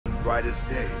brightest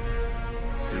day,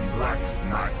 in blackest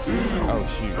night. Oh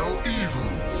shoot. No evil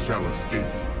shall escape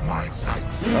my sight.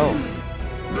 Oh.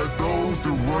 Let those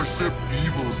who worship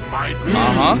evil's might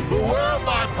beware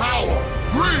my power.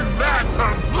 Green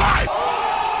Lantern's light.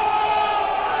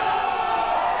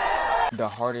 The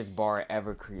hardest bar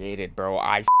ever created, bro.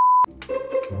 I'ma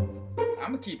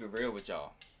keep it real with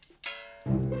y'all.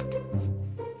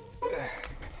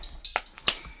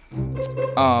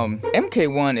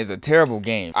 MK1 is a terrible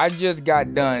game. I just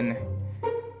got done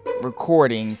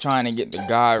recording trying to get the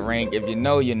god rank. If you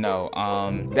know, you know.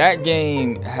 That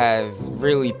game has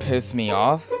really pissed me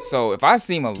off. So if I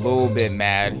seem a little bit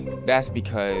mad, that's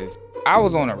because I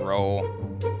was on a roll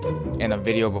in a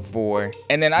video before,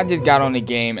 and then I just got on the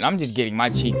game and I'm just getting my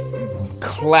cheeks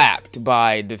clapped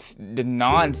by the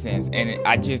nonsense, and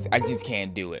I just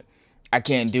can't do it. I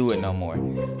can't do it no more.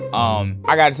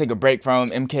 I gotta take a break from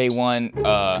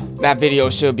MK1. That video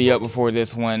should be up before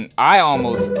this one. I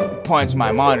almost punched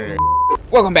my monitor.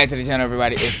 Welcome back to the channel,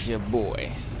 everybody. It's your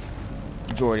boy,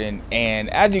 Jordan. And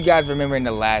as you guys remember in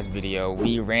the last video,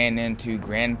 we ran into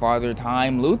Grandfather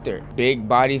Time Luther. Big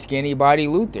body, skinny body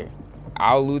Luther.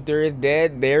 Our Luther is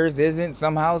dead, theirs isn't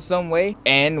somehow, some way.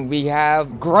 And we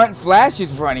have grunt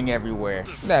flashes running everywhere.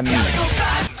 What that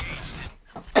means?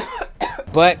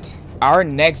 But our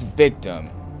next victim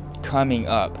coming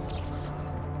up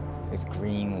is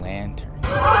Green Lantern.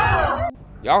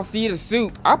 Y'all see the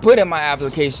suit? I put in my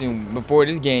application before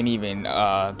this game even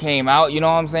came out, you know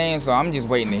what I'm saying? So I'm just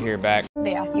waiting to hear back.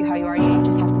 They ask you how you are, you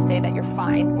just have to say that you're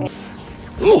fine.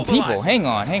 Ooh, people, hang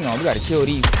on, we gotta kill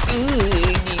these.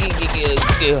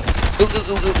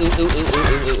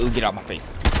 Get out my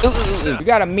face. We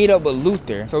gotta meet up with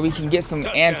Luther so we can get some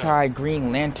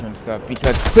anti-Green Lantern stuff,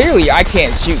 because clearly I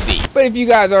can't shoot these. But if you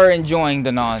guys are enjoying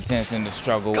the nonsense and the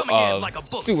struggle of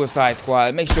Suicide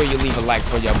Squad, make sure you leave a like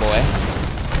for your boy,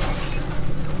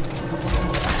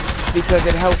 because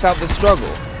it helps out the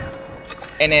struggle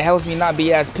and it helps me not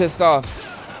be as pissed off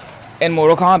in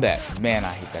Mortal Kombat. Man,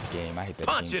 I hate that game. I hate that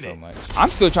game so much. I'm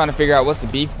still trying to figure out what's the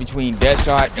beef between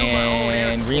Deadshot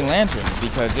and Green Lantern,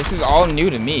 because this is all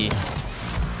new to me.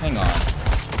 Hang on.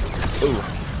 Ooh.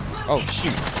 Oh,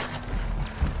 shoot.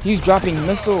 He's dropping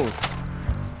missiles.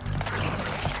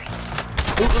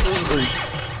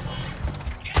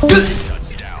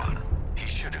 Touchdown. He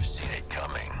should have seen it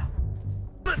coming.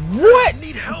 What?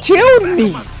 Killed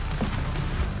me.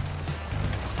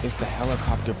 It's the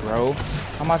helicopter, bro.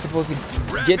 How am I supposed to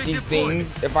get these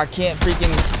things if I can't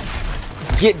freaking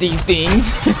get these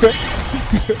things? Hey,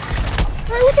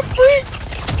 what the freak?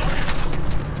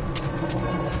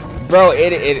 Bro,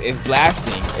 it is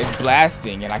blasting. It's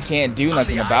blasting, and I can't do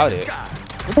nothing about it.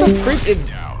 What the freak is...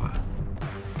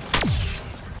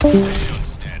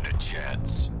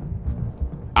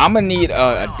 I'm gonna need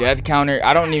a death counter.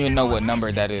 I don't even know what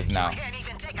number that is now.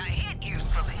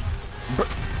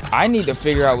 I need to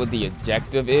figure out what the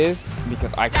objective is,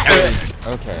 because I can't.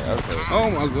 Okay. Oh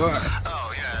my god.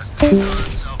 Oh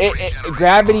yes.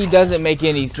 Gravity doesn't make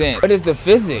any sense. What is the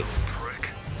physics?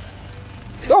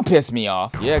 Don't piss me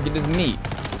off. Yeah, get this meat.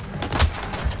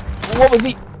 What was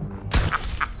he?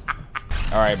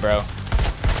 All right, bro.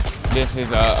 This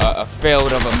is a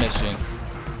failed of a mission.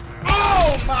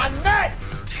 Oh my neck!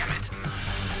 Damn it!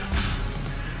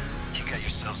 You got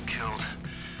yourselves killed,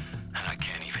 and I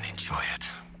can't even enjoy it.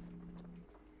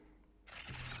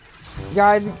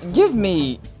 Guys, give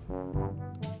me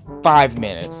 5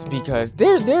 minutes, because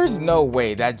there's no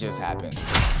way that just happened.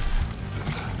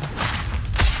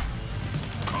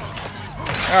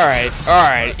 Alright,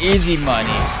 easy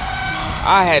money.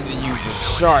 I had to use a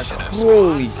shark.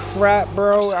 Holy crap,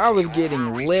 bro. I was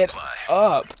getting lit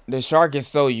up. The shark is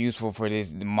so useful for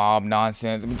this mob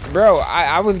nonsense. Bro,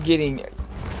 I was getting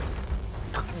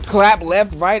clap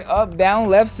left, right, up, down,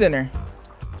 left, center.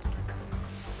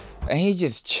 And he's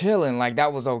just chilling like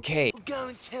that was okay. We'll go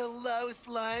and tell Lois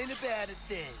Lane about it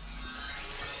then.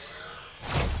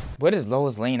 What does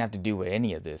Lois Lane have to do with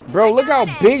any of this? Bro, look how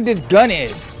big this gun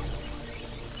is.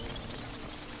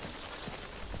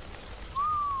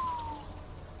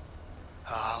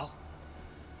 Oh?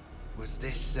 Was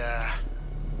this,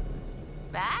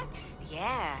 Back?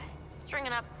 Yeah.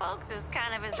 Stringing up folks is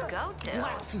kind of his go-to.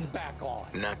 Glasses back on.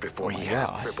 Not before he God.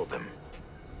 had crippled them.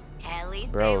 At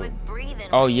least Bro. they was breathing.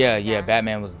 Oh when he yeah, was yeah, done.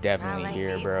 Batman was definitely like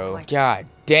here, these bro. boys. God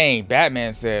dang,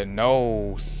 Batman said,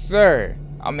 no, sir.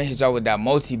 I'm gonna hit y'all with that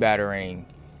multi-battering.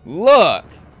 Look.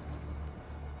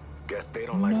 Guess they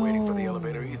don't like waiting for the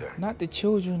elevator either. Not the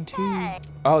children too.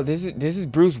 Oh, this is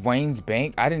Bruce Wayne's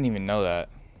bank? I didn't even know that.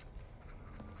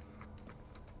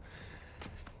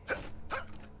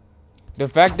 The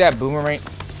fact that Boomerang...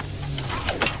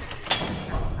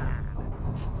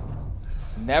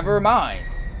 Never mind.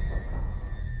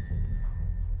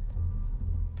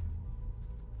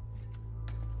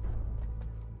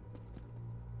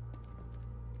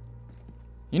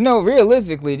 You know,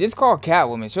 realistically, just call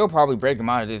Catwoman. She'll probably break him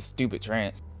out of this stupid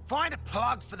trance. Find a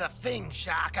plug for the thing,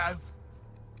 Sharko.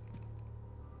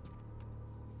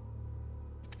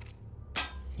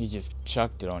 He just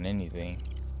chucked it on anything.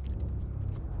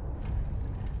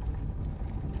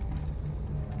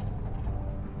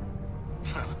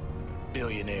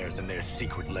 Billionaires and their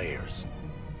secret layers.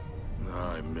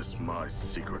 I miss my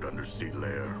secret undersea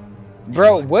lair.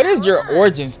 Bro, what is your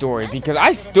origin story? Because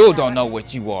I still don't know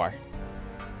what you are.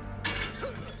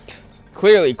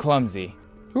 Clearly clumsy.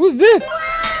 Who's this? So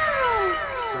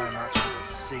much for the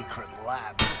secret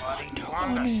lab, buddy.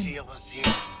 Wonder Sheila's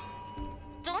here.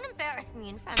 Don't embarrass me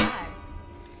in front of her.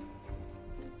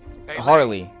 Hey,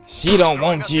 Harley, she don't throwing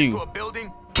want us into you. a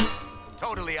building?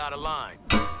 Totally out of line.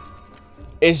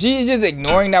 Is she just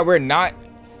ignoring that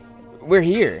we're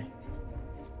here?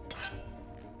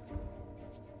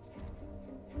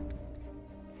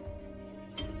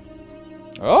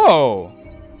 Oh,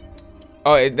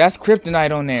 that's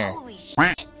kryptonite on there. Holy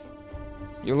shit.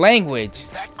 Your language. Is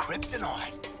that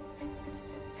kryptonite?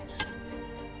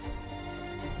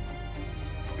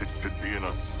 It should be in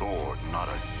a sword, not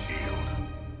a shield.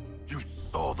 You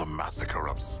saw the massacre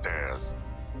upstairs.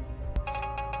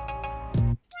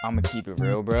 I'ma keep it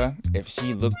real, bruh. If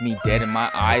she looked me dead in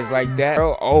my eyes like that,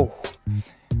 bro, oh.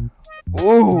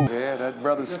 Ooh. Yeah, that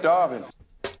brother's starving.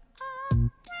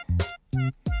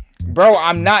 Bro,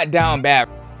 I'm not down bad.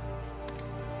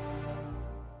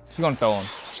 She's gonna throw him.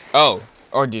 Oh,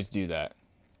 or just do that.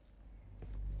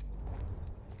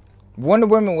 Wonder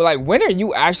Woman, like, when are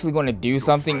you actually gonna do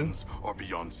something? Friends are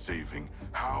beyond saving.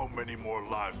 How many more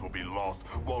lives will be lost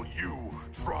while you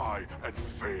try and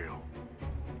fail?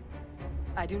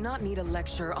 I do not need a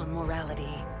lecture on morality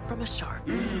from a shark.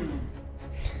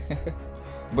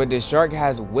 But the shark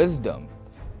has wisdom,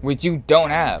 which you don't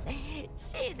have.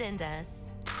 She's into us.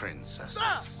 Princesses.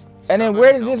 And then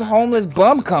where did this homeless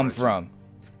bum come from?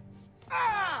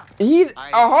 He's a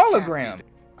hologram.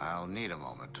 I'll need a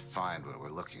moment to find what we're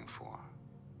looking for.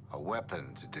 A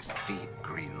weapon to defeat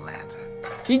Green Lantern.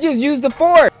 He just used the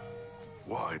force.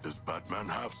 Why does Batman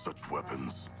have such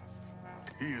weapons?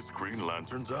 He is Green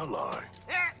Lantern's ally.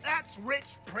 That's rich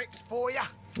pricks for ya.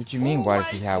 What you mean, why does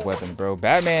he have weapons, bro?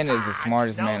 Batman is the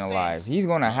smartest man alive. He's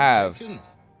gonna have...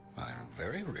 I'm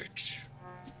very rich.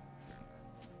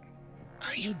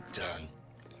 Are you done?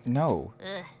 No.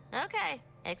 Okay,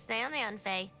 stay on the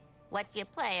unfay. What's your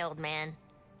play, old man?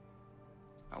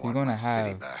 I He's want gonna my city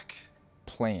have back.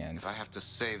 plans. If I have to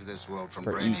save this world from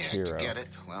for each Brainiac hero. to get it,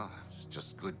 well, it's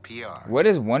just good PR. What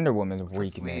is Wonder Woman's Leave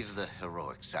weakness? the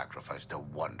heroic sacrifice to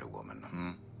Wonder Woman,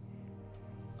 hmm?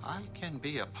 I can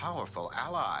be a powerful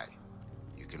ally.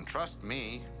 You can trust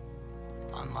me.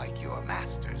 Unlike your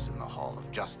masters in the Hall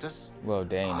of Justice, Well,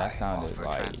 dang, I that sounded offer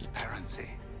like transparency.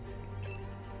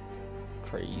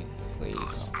 crazy slave.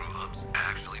 Those screw-ups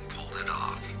actually pulled it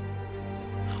off.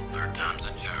 Well, third time's a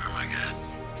charm, I guess.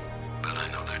 But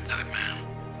I know their type, man.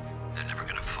 They're never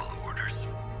gonna follow orders.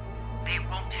 They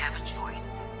won't have a choice.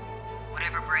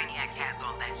 Whatever Brainiac has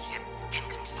on that ship can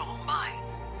control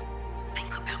minds.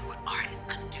 Think about what artists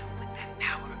could do with that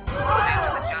power.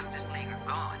 After the Justice League are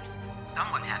gone,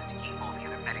 someone has to keep all the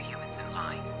other metahumans in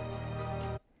line.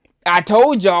 I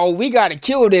told y'all we gotta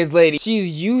kill this lady. She's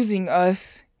using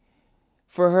us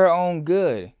for her own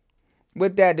good.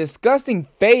 With that disgusting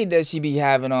fade that she be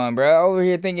having on, bro. Over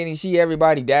here thinking she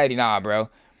everybody daddy. Nah, bro.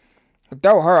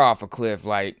 Throw her off a cliff,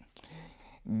 like.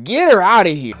 Get her out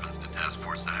of here. Happens to Task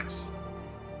Force X.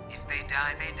 If they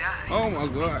die, they die. Oh my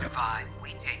If they God. survive,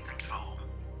 we take control.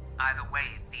 Either way,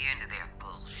 it's the end of their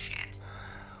bullshit.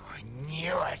 I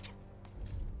knew it.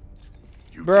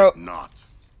 You Bro. did not.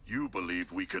 You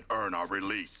believed we could earn our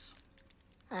release.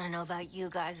 I don't know about you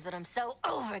guys, but I'm so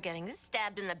over getting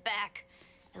stabbed in the back.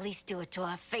 At least do it to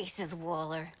our faces,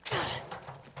 Waller.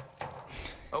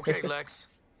 Okay, Lex.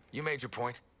 You made your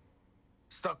point.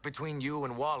 Stuck between you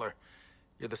and Waller,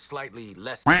 you're the slightly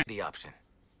less the option.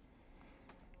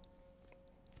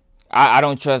 I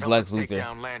don't trust Help Lex us take Luthor.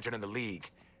 down Lantern in the League.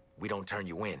 We don't turn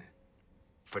you in.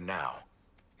 For now.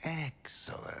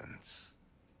 Excellent.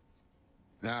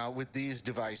 Now, with these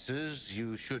devices,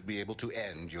 you should be able to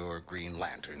end your Green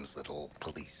Lantern's little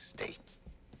police state.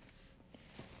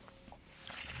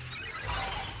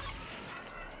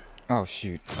 Oh,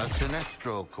 shoot. A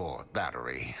Sinestro Core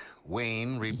battery.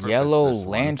 Wayne repurposed Yellow this one to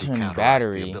Lantern counteract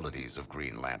battery. the abilities of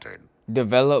Green Lantern.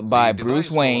 Developed by The Bruce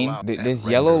device will Wayne, allow this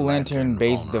and yellow render lantern Lantern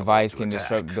based vulnerable device to can attack.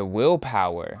 disrupt the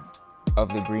willpower of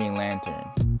the Green Lantern.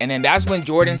 And then that's when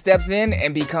Jordan steps in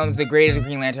and becomes the greatest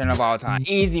Green Lantern of all time.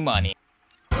 Easy money.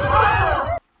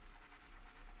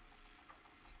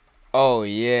 Oh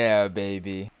yeah,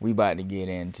 baby. We about to get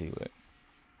into it.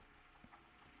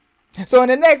 So in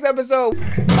the next episode,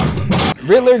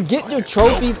 Riddler, get your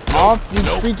trophies off these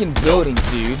freaking buildings,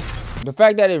 dude. The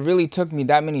fact that it really took me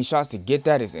that many shots to get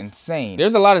that is insane.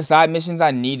 There's a lot of side missions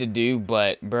I need to do,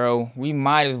 but bro, we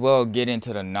might as well get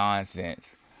into the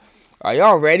nonsense. Are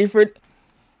y'all ready for it?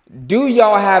 Do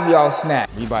y'all have y'all snack?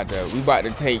 We about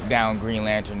to take down Green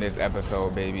Lantern this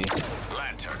episode, baby.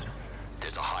 Lantern,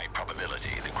 there's a high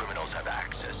probability the criminals have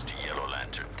access to Yellow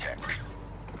Lantern tech.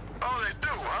 Oh, they do,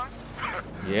 huh?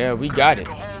 Yeah, we got it.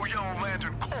 The whole Yellow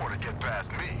Lantern Corps to get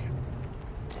past me.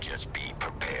 Just be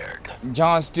prepared.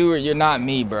 John Stewart, you're not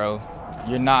me, bro.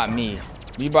 You're not me.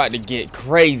 We about to get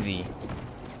crazy.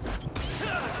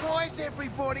 Why is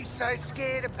everybody so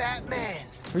scared of Batman?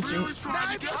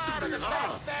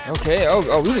 Okay,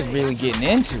 oh, we just really getting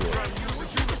into it.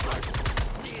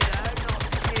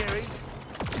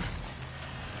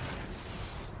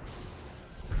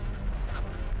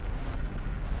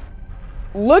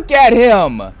 Look at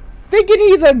him, thinking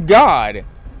he's a god.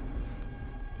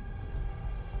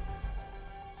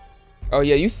 Oh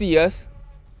yeah, you see us.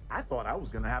 I thought I was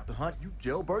gonna have to hunt you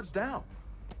jailbirds down.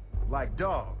 Like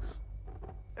dogs.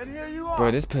 And here you are.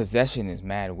 Bro, this possession is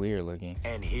mad weird looking.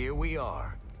 And here we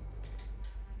are.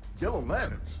 Yellow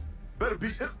Lanterns? Better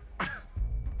be...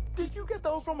 Did you get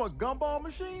those from a gumball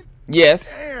machine?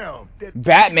 Yes. Damn.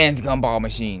 Batman's gumball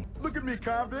machine. Look at me,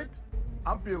 convict.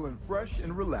 I'm feeling fresh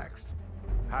and relaxed.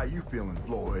 How you feeling,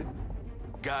 Floyd?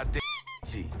 Goddamn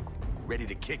ready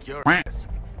to kick your ass.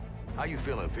 How you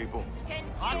feeling, people?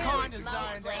 I'm kind of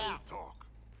zoned out.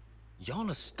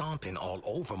 Y'all are stomping all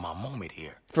over my moment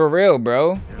here. For real,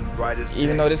 bro. Brightest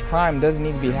Even though this crime doesn't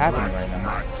need to be happening right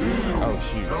now. Oh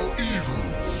shoot. No evil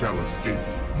shall escape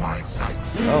my sight.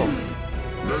 Oh.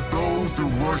 Let those who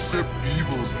worship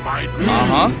evil's might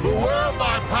Uh-huh.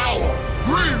 my power.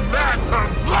 Green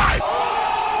Lantern's light.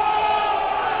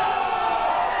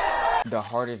 The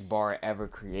hardest bar ever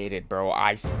created, bro.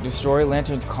 I destroy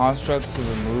Lantern's constructs to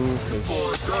remove his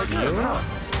shield.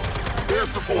 There's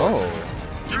support. Oh.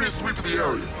 Give me a sweep of the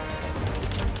area.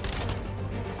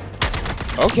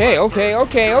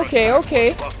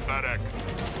 Okay.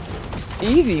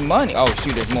 Easy money. Oh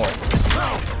shoot, there's more.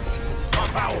 My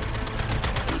power.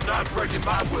 You're not breaking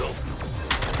my will.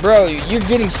 Bro, you're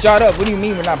getting shot up. What do you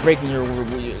mean we're not breaking your...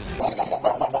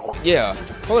 Yeah.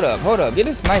 Hold up. Get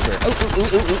a sniper.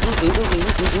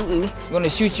 I'm gonna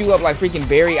shoot you up like freaking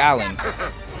Barry Allen.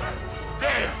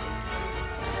 Damn.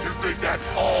 You think that's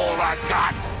all I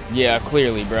got? Yeah,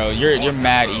 clearly, bro. You're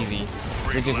mad easy.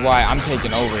 Which is why I'm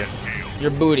taking over.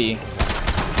 Your booty.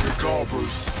 Good call,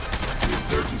 Bruce. The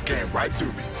insurgents came right to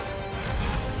me.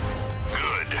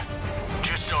 Good.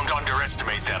 Just don't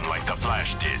underestimate them like the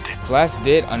Flash did. Flash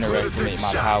did underestimate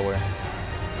my power.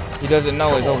 He doesn't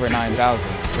know it's over 9,000,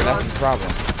 so that's his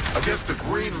problem. Against the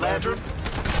Green Lantern?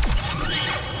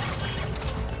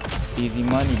 Easy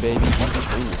money, baby.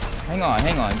 Ooh. Hang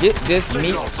on. Get this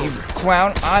meat, you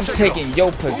clown. I'm taking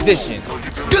your position. So you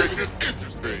can make this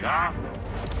interesting, huh?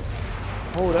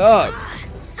 Hold up.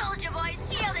 Soldier Boy's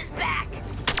shield is back.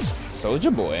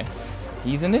 Soldier Boy?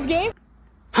 He's in this game?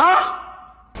 Huh?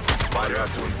 Might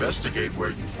have to investigate where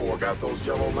you four got those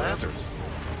Yellow Lanterns.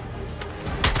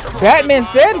 Batman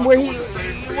said where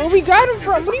we got him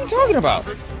from. What are you talking about?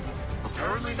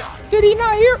 Apparently not. Did he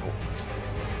not hear?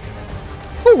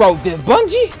 Who wrote this?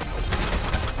 Bungie?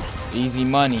 Easy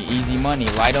money.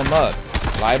 Light him up.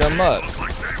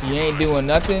 He ain't doing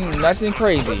nothing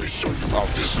crazy. Oh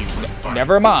shoot.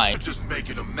 Never mind. Just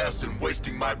making a mess and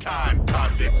wasting my time,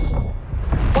 convicts.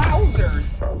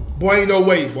 Wowzers. Boy, ain't no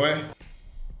way, boy.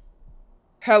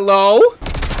 Hello?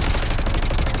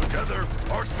 Together,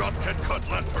 our shot can cut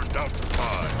Lantern down to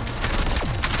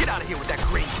 5. Get out of here with that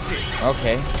green shit.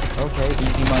 Okay.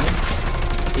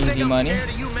 Easy money. I'm scared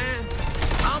of you, man.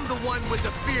 I'm the one with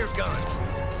the fear gun.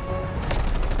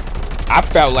 I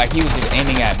felt like he was just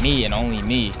aiming at me and only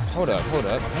me. Hold up.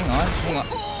 Hang on.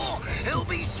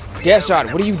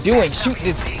 Deadshot, what are you doing? Shoot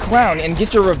this clown and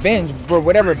get your revenge for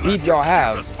whatever beef y'all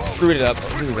have. Screwed it up.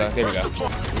 There we go.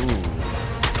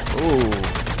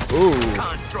 Ooh.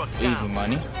 Easy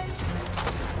money.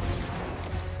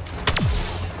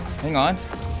 Hang on.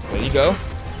 There you go.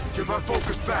 Get my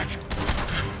focus back.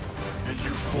 And you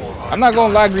four are... I'm not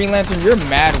gonna lie, Green Lantern, you're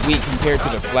mad weak compared to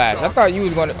the Flash. I thought you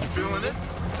was gonna... Feeling it?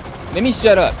 Let me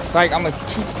shut up. It's like I'm gonna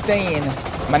keep saying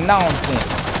my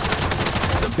nonsense.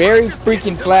 Barry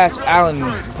freaking Flash Allen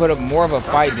put up more of a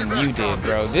fight than you did,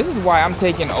 bro. This is why I'm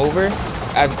taking over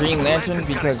as Green Lantern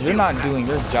because you're not doing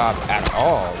your job at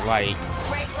all. Like,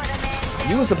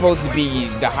 you were supposed to be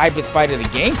the hypest fight of the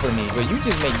game for me, but you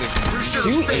just make this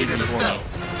too easy for me.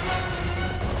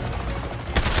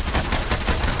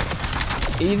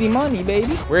 Easy money,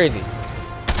 baby. Where is he?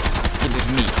 Get this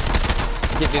meat.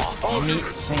 Get this meat.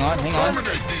 Hang on, hang on.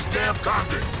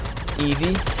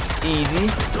 Easy, easy.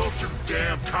 Don't you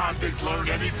damn convicts learn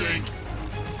anything?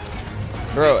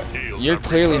 Bro, you're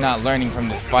clearly not learning from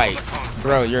this fight.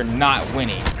 Bro, you're not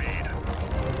winning.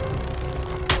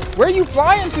 Where are you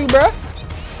flying to, bro?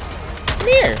 Come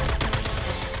here.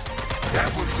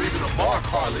 That was leaving a mark,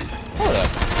 Harley. Hold up.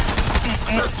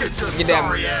 Get that.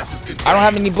 I don't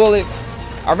have any bullets.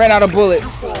 I ran out of bullets.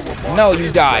 No,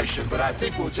 you died. But I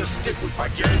think we'll just stick with my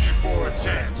gadget for a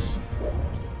chance.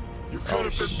 You could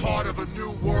have been part of a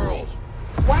new world.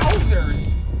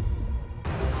 Wowzers.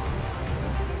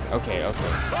 Okay,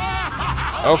 okay.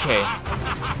 Okay.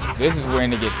 This is where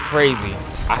it gets crazy.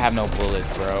 I have no bullets,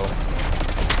 bro.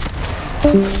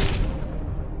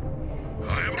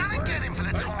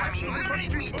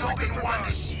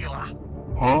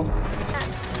 Huh?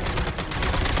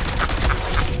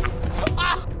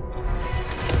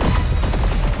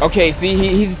 Okay, see,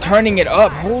 he's turning it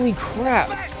up. Holy crap.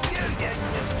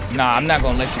 Nah, I'm not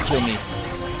gonna let you kill me.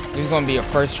 This is gonna be a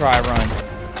first try run.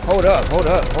 Hold up, hold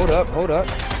up, hold up, hold up.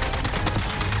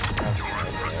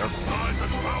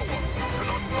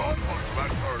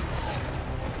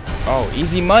 Oh,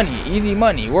 easy money, easy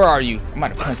money. Where are you? I'm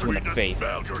about to punch you in the face.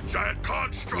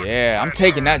 Yeah, I'm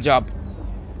taking that job.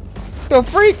 The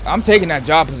freak? I'm taking that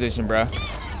job position, bro.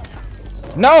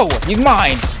 No, he's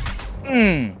mine.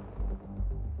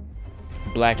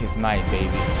 Blackest night,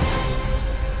 baby.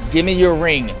 Give me your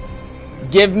ring.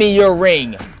 Give me your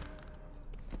ring.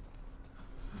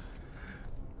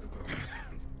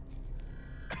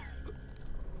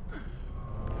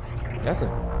 That's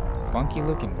a funky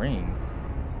looking ring.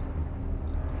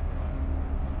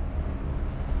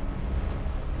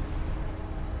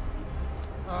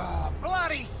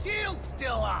 Bloody shield's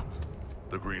still up.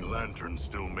 The Green Lantern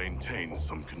still maintains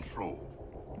some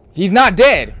control. He's not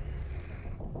dead.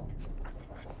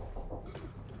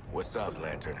 What's up,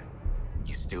 Lantern?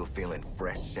 You still feeling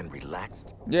fresh and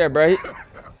relaxed? Yeah, bro.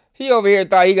 He over here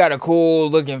thought he got a cool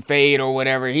looking fade or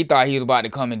whatever. He thought he was about to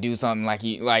come and do something like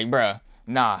bruh.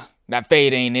 Nah, that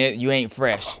fade ain't it. You ain't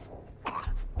fresh.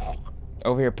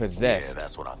 Over here possessed. Yeah,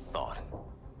 that's what I thought.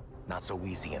 Not so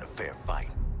easy in a fair fight,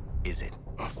 is it?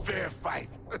 A fair fight?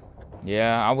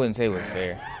 Yeah, I wouldn't say it was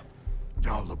fair.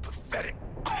 Y'all look pathetic.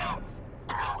 I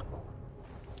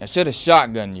should have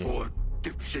shotgunned you. Poor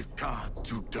dipshit cons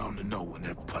too dumb to know when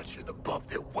they're punching above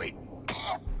their weight.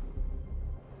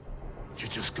 You're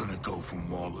just gonna go from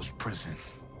Waller's prison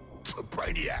to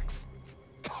Brainiac's.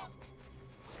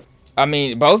 I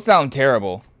mean, both sound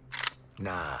terrible.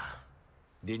 Nah.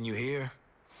 Didn't you hear?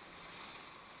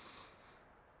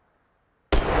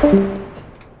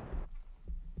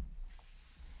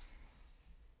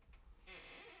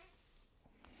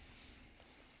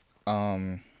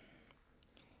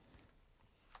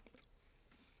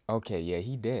 Okay, yeah,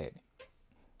 he dead.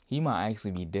 He might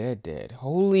actually be dead.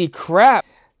 Holy crap.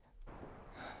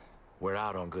 We're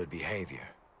out on good behavior.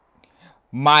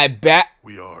 My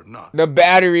We are not. The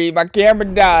battery, my camera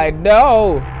died.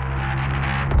 No.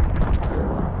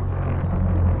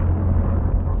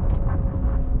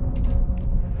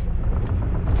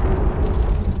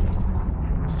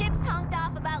 Ship's honked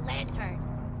off about Lantern.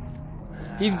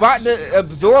 He's about to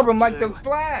absorb him like the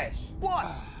Flash.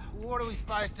 What are we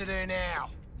supposed to do now?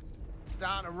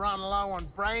 Starting to run low on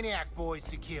Brainiac boys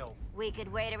to kill. We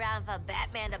could wait around for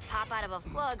Batman to pop out of a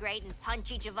floor grate and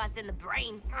punch each of us in the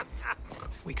brain.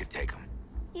 We could take him.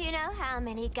 You know how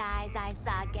many guys I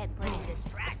saw get put into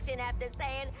traction after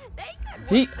saying they could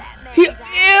He whoop Batman's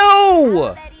ew!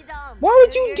 ass? Why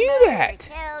would you do that?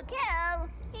 Kill.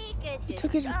 He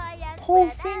took his whole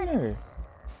finger.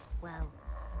 Well,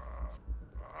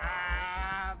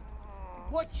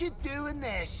 What you doing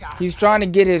there, Shark? He's trying to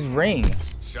get his ring.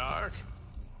 Shark?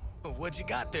 What you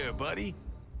got there, buddy?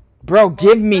 Bro,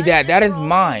 give me that. That is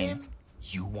mine.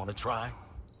 You want to try?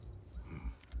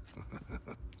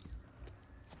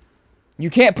 You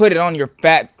can't put it on your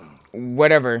fat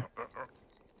whatever.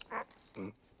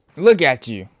 Look at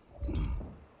you.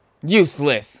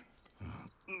 Useless.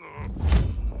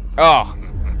 Oh.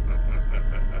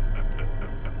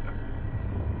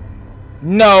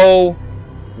 No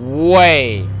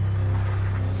way.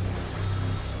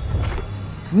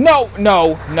 No.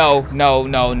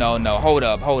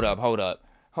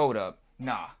 Hold up.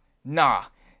 Nah.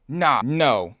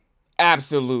 No.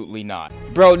 Absolutely not.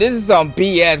 Bro, this is some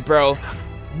BS, bro.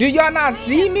 Do y'all not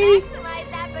see me? maximize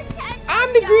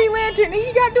I'm the Green Lantern and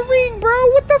he got the ring, bro.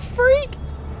 What the freak?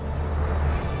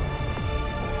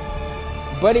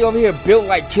 Buddy over here built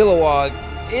like Kilowog.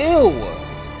 Ew.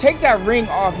 Take that ring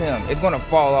off him. It's gonna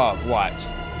fall off. Watch.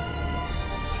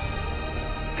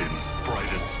 In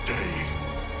brightest day.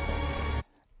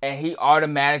 And he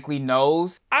automatically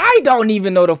knows. I don't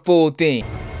even know the full thing.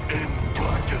 In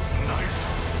blackest night.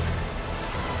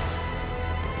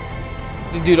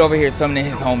 The dude over here summoning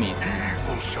his homies.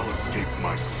 Evil shall escape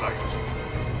my sight.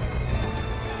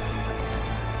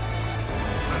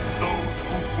 Let those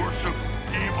who worship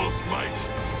evil's might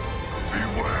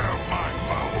beware my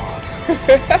power.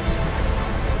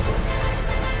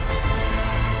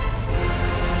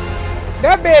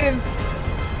 That man is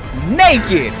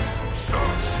naked.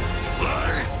 Shots,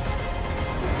 lights.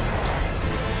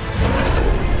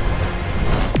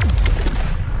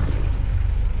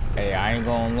 Hey, I ain't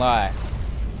gonna lie.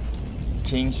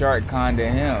 King Shark kinda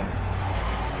him.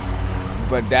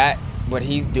 But what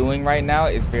he's doing right now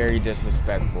is very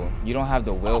disrespectful. You don't have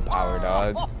the willpower,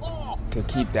 dog, to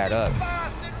keep that up.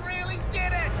 Bastard really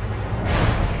did it!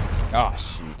 Oh,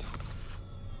 shoot.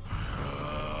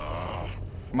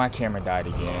 My camera died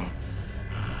again.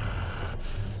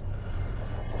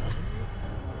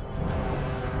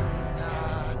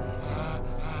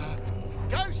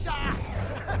 Go, Shark!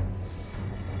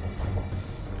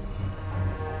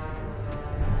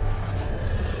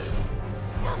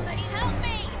 Somebody help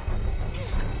me!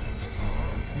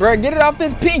 Bruh, get it off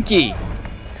his pinky.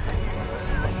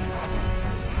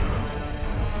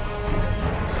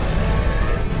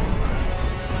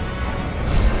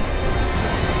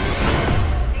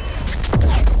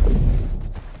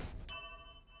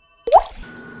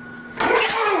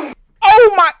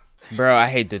 Oh my! Bro, I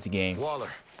hate this game. Waller,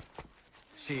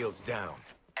 shields down.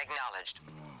 Acknowledged.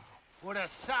 Would have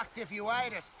sucked if you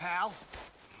ate us, pal.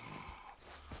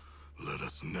 Let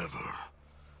us never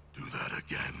do that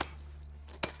again.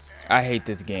 I hate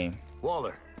this game.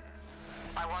 Waller.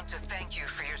 I want to thank you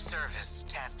for your service,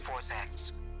 Task Force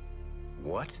X.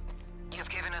 What? You've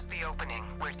given us the opening.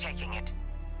 We're taking it.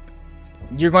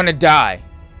 You're gonna die.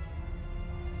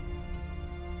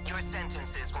 Your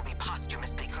sentences will be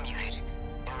posthumously commuted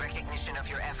in recognition of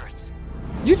your efforts.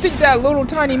 You think that little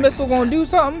tiny missile gonna do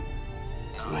something?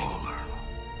 Waller,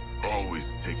 always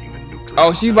taking the nuclear.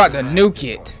 Oh, she's about to nuke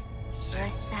it. Sure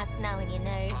suck knowing your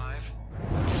nerves. 5,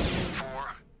 4,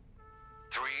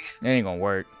 3, It ain't gonna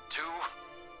work. 2,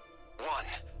 1.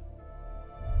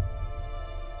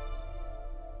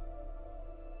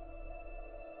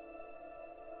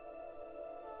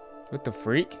 What the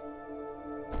freak?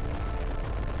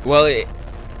 Well,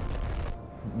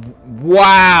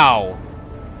 wow.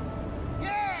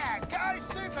 Yeah, go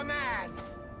Superman!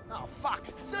 Oh, fuck,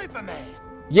 it's Superman!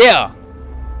 Yeah.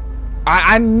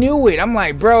 I knew it. I'm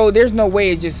like, bro, there's no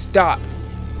way it just stopped.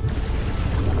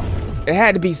 It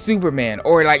had to be Superman.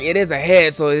 Or, like, it is a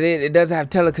head, so it does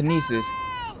have telekinesis.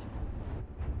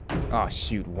 Oh,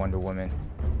 shoot, Wonder Woman.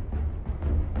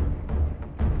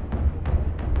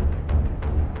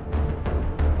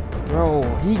 Bro,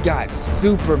 he got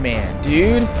Superman,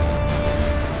 dude.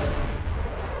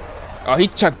 Oh, he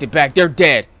chucked it back. They're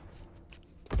dead.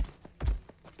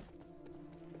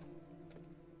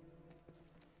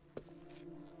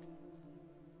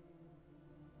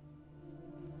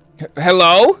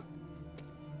 Hello?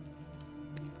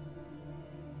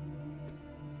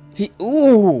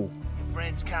 Ooh. Your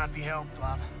friends can't be helped,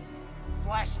 love.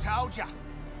 Flash told ya.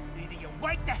 Either you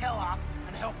wake the hell up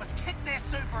and help us kick their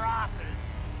super asses.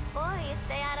 Or you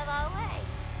stay out of our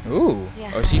way. Ooh.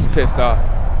 Yeah. Oh, she's pissed off.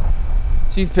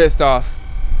 She's pissed off.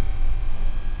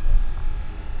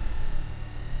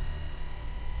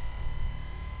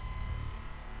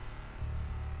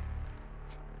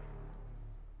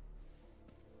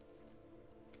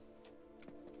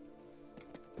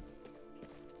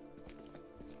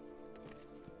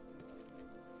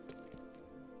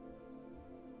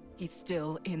 He's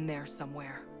still in there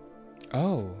somewhere.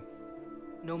 Oh.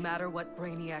 No matter what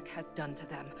Brainiac has done to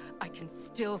them, I can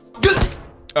still...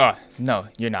 Oh, no,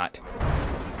 you're not.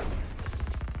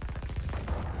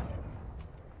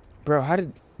 Bro, how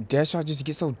did Deadshot just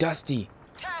get so dusty?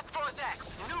 Task Force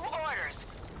X, new orders.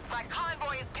 My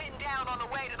convoy is pinned down on the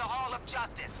way to the Hall of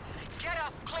Justice. Get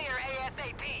us clear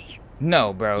ASAP.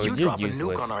 No, bro, You you're drop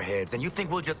useless. a nuke on our heads and you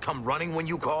think we'll just come running when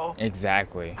you call?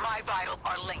 Exactly. My vitals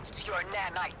are linked to your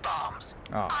nanite bombs.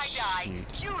 Oh, I die,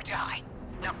 shoot. you die.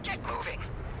 Now get moving.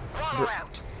 Waller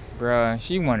out. Bruh,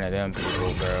 she one of them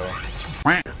people,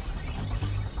 bro.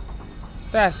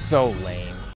 That's so lame.